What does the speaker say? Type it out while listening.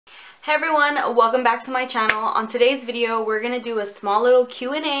Hey everyone, welcome back to my channel. On today's video, we're going to do a small little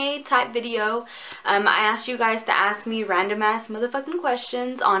Q&A type video. I asked you guys to ask me random ass motherfucking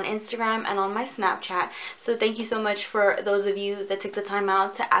questions on Instagram and on my Snapchat. So thank you so much for those of you that took the time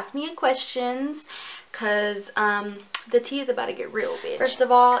out to ask me questions. Because the tea is about to get real, bitch. First of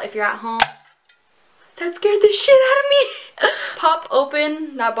all, if you're at home, that scared the shit out of me. Pop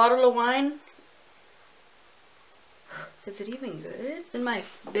open that bottle of wine. Is it even good?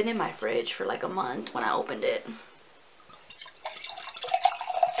 Been in my fridge for like a month when I opened it.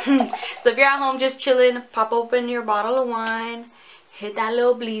 So if you're at home just chilling, pop open your bottle of wine, hit that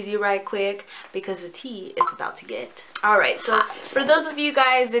little bleezy right quick because the tea is about to get alright. So for those of you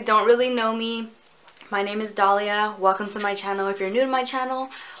guys that don't really know me, my name is Dahlia. Welcome to my channel. If you're new to my channel,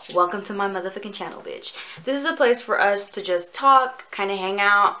 welcome to my motherfucking channel, bitch. This is a place for us to just talk, kind of hang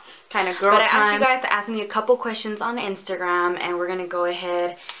out, kind of girl time. But I asked you guys to ask me a couple questions on Instagram, and we're gonna go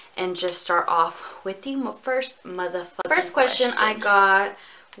ahead and just start off with the first question I got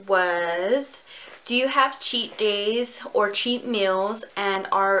was, do you have cheat days or cheat meals, and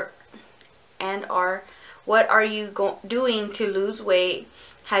what are you doing to lose weight?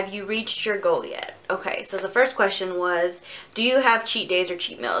 Have you reached your goal yet? Okay, so the first question was, do you have cheat days or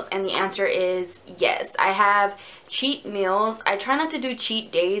cheat meals? And the answer is yes. I have cheat meals. I try not to do cheat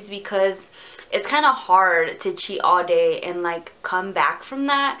days because it's kind of hard to cheat all day and like come back from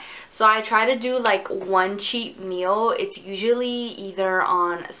that. So I try to do like one cheat meal. It's usually either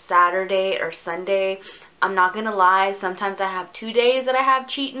on Saturday or Sunday. I'm not gonna lie, sometimes I have 2 days that I have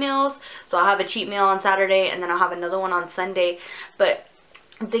cheat meals. So I'll have a cheat meal on Saturday and then I'll have another one on Sunday. But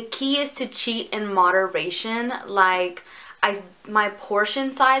the key is to cheat in moderation. Like my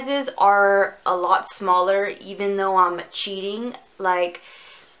portion sizes are a lot smaller even though I'm cheating. Like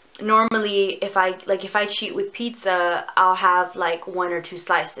normally if I cheat with pizza, I'll have like 1 or 2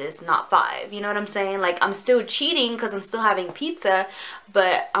 slices, not 5. You know what I'm saying? Like I'm still cheating because I'm still having pizza,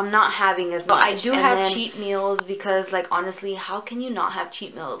 but I'm not having as much. But I do have cheat meals because, like, honestly, how can you not have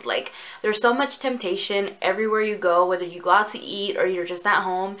cheat meals? Like, there's so much temptation everywhere you go, whether you go out to eat or you're just at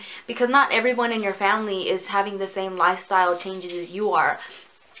home, because not everyone in your family is having the same lifestyle changes as you are.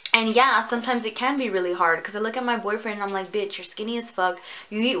 And yeah, sometimes it can be really hard because I look at my boyfriend and I'm like, bitch, you're skinny as fuck.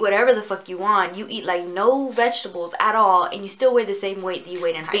 You eat whatever the fuck you want. You eat like no vegetables at all and you still weigh the same weight that you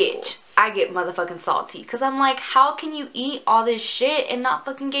weighed in high school. I get motherfucking salty because I'm like, how can you eat all this shit and not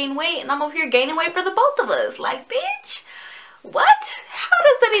fucking gain weight? And I'm over here gaining weight for the both of us. Like, bitch, what? How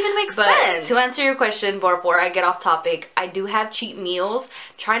does that even make sense? To answer your question, before I get off topic, I do have cheat meals.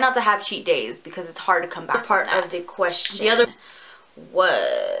 Try not to have cheat days because it's hard to come back. Part of the question. The other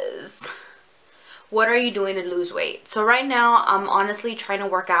was, what are you doing to lose weight? So right now I'm honestly trying to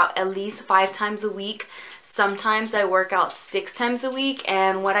work out at least 5 times a week. Sometimes I work out 6 times a week,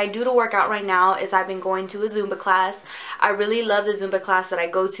 and what I do to work out right now is I've been going to a Zumba class. I really love the Zumba class that I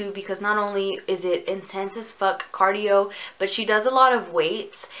go to because not only is it intense as fuck cardio, but she does a lot of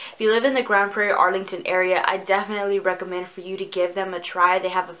weights. If you live in the Grand Prairie, Arlington area, I definitely recommend for you to give them a try. They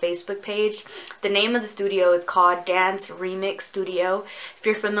have a Facebook page. The name of the studio is called Dance Remix Studio. If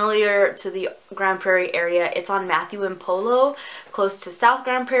you're familiar to the Grand Prairie area, it's on Matthew and Polo, close to South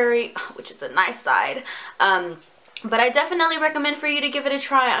Grand Prairie, which is a nice side. But I definitely recommend for you to give it a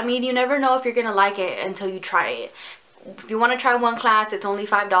try. I mean, you never know if you're gonna like it until you try it. If you want to try one class, it's only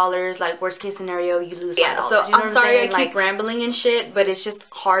 $5. Like, worst case scenario, you lose $5. Yeah, so you know I'm sorry I keep rambling and shit, but it's just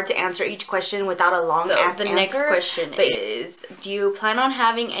hard to answer each question without a long ass answer. The next question is, do you plan on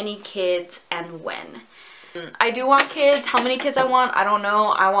having any kids and when? I do want kids. How many kids I want, I don't know.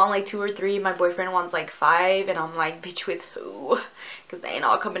 I want like 2 or 3. My boyfriend wants like 5, and I'm like, bitch, with who? Because they ain't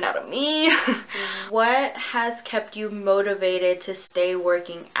all coming out of me. What has kept you motivated to stay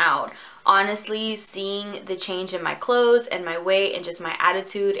working out? Honestly, seeing the change in my clothes and my weight and just my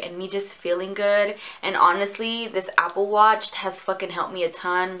attitude and me just feeling good. And honestly, this Apple Watch has fucking helped me a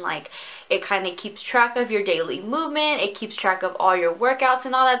ton. Like, it kind of keeps track of your daily movement. It keeps track of all your workouts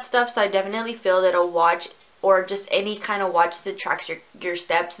and all that stuff. So I definitely feel that a watch, or just any kind of watch that tracks your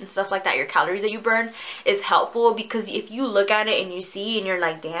steps and stuff like that, your calories that you burn, is helpful. Because if you look at it and you see and you're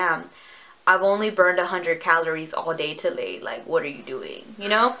like, damn, I've only burned 100 calories all day today. Like, what are you doing? You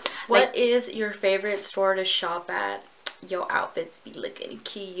know? What is your favorite store to shop at? Your outfits be looking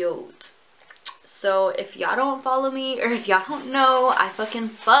cute. So if y'all don't follow me, or if y'all don't know, I fucking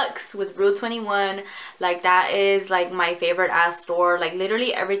fucks with Rue 21. Like, that is like my favorite ass store. Like,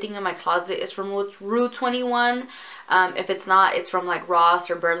 literally everything in my closet is from Rue 21. If it's not, it's from like Ross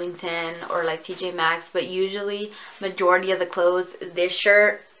or Burlington or like TJ Maxx. But usually majority of the clothes, this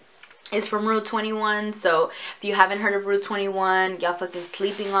shirt is from Rue 21. So if you haven't heard of Rue 21, y'all fucking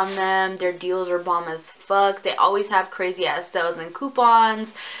sleeping on them. Their deals are bomb as fuck. They always have crazy ass sales and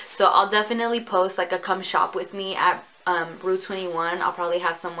coupons. So I'll definitely post like a come shop with me at Rue 21. I'll probably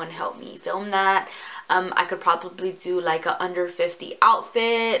have someone help me film that. I could probably do like a under 50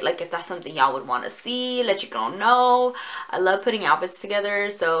 outfit, like if that's something y'all would want to see, let you girl know. I love putting outfits together.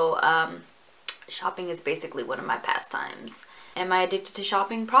 So shopping is basically one of my pastimes. Am I addicted to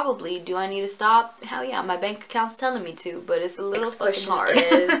shopping? Probably. Do I need to stop? Hell yeah, my bank account's telling me to, but it's a little fucking hard.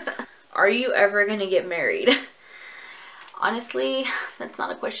 Is, are you ever gonna get married? Honestly, that's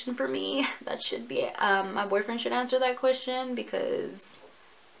not a question for me. That should be my boyfriend should answer that question, because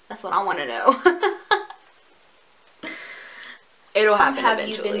that's what I want to know. It'll happen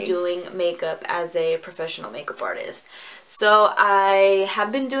eventually. Have you been doing makeup as a professional makeup artist? So I have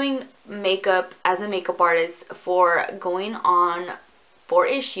been doing makeup as a makeup artist for going on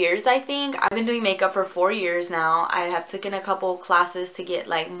 4-ish years, I think. I've been doing makeup for 4 years now. I have taken a couple classes to get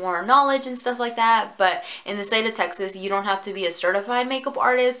like more knowledge and stuff like that. But in the state of Texas, you don't have to be a certified makeup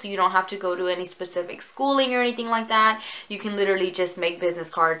artist. So you don't have to go to any specific schooling or anything like that. You can literally just make business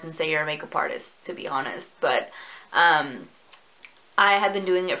cards and say you're a makeup artist, to be honest. But I have been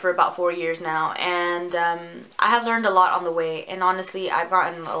doing it for about 4 years now, and I have learned a lot on the way, and honestly I've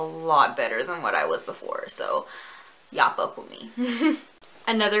gotten a lot better than what I was before, so y'all fuck with me.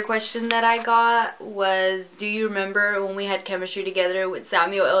 Another question that I got was, do you remember when we had chemistry together with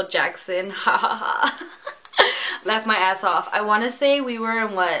Samuel L. Jackson? Ha ha ha. Laughed my ass off. I want to say we were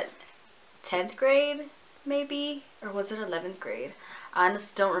in what, 10th grade maybe, or was it 11th grade? I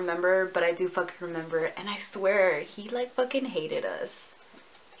honestly don't remember, but I do fucking remember, and I swear he like fucking hated us.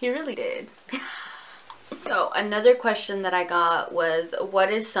 He really did. So another question that I got was,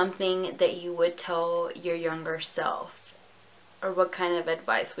 what is something that you would tell your younger self, or what kind of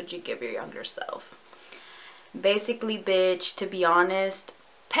advice would you give your younger self? Basically, bitch, to be honest,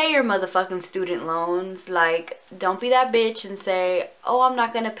 pay your motherfucking student loans. Like, don't be that bitch and say, oh, I'm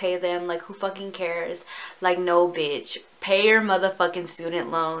not gonna pay them. Like, who fucking cares? Like, no, bitch. Pay your motherfucking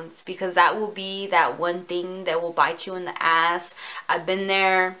student loans, because that will be that one thing that will bite you in the ass. I've been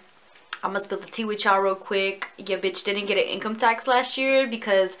there. I'm gonna spill the tea with y'all real quick. Your bitch didn't get an income tax last year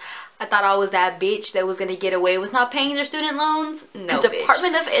because I thought I was that bitch that was gonna get away with not paying their student loans. No, the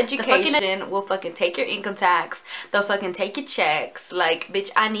Department of Education will fucking take your income tax. They'll fucking take your checks. Like,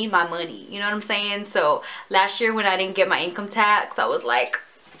 bitch, I need my money. You know what I'm saying? So last year when I didn't get my income tax, I was like,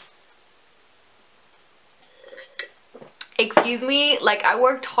 excuse me? Like, I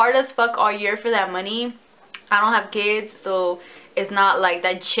worked hard as fuck all year for that money. I don't have kids, so it's not like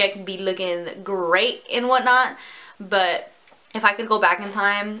that check be looking great and whatnot. But if I could go back in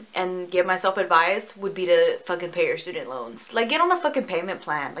time and give myself advice, would be to fucking pay your student loans. Like, get on a fucking payment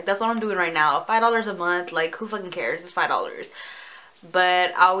plan. Like, that's what I'm doing right now. $5 a month, like, who fucking cares? It's $5.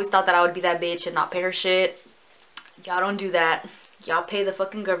 But I always thought that I would be that bitch and not pay her shit. Y'all don't do that. Y'all pay the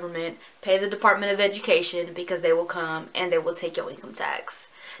fucking government, pay the Department of Education, because they will come and they will take your income tax.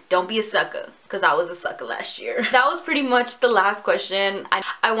 Don't be a sucker, because I was a sucker last year. That was pretty much the last question.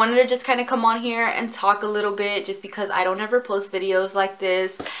 I wanted to just kind of come on here and talk a little bit, just because I don't ever post videos like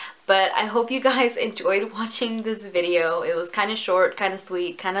this. But I hope you guys enjoyed watching this video. It was kind of short, kind of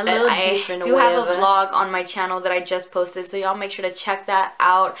sweet, kind of little different. I do have a vlog on my channel that I just posted, so y'all make sure to check that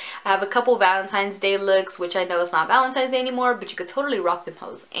out. I have a couple Valentine's Day looks, which I know it's not Valentine's Day anymore, but you could totally rock them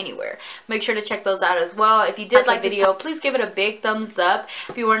hoes anywhere. Make sure to check those out as well. If you did like the video, please give it a big thumbs up.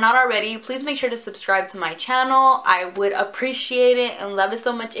 If you were not already, please make sure to subscribe to my channel. I would appreciate it and love it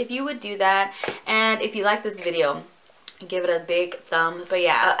so much if you would do that. And if you like this video, give it a big thumbs. But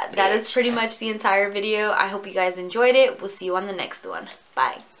yeah, that is pretty much the entire video. I hope you guys enjoyed it. We'll see you on the next one.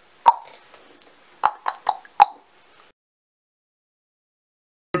 Bye.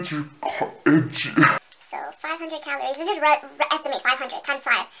 So 500 calories. Let's just estimate 500 times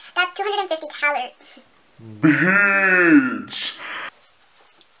 5. That's 250 calories. Bitch.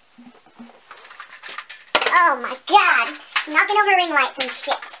 Oh my god. Knocking over ring lights and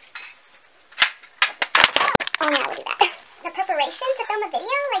shit. Oh yeah, we'll do that. The preparation to film a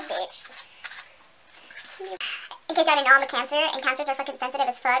video? Like, bitch. In case y'all didn't know, I'm a Cancer, and Cancers are fucking sensitive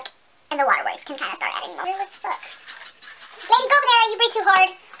as fuck, and the waterworks can kind of start adding more as fuck. Lady, go over there, you breathe too hard.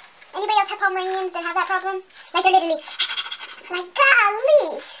 Anybody else have Pomeranians that have that problem? Like, they're literally, like,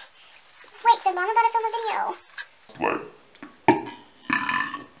 golly. Wait, so I'm about to film a video.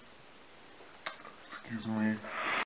 Excuse me.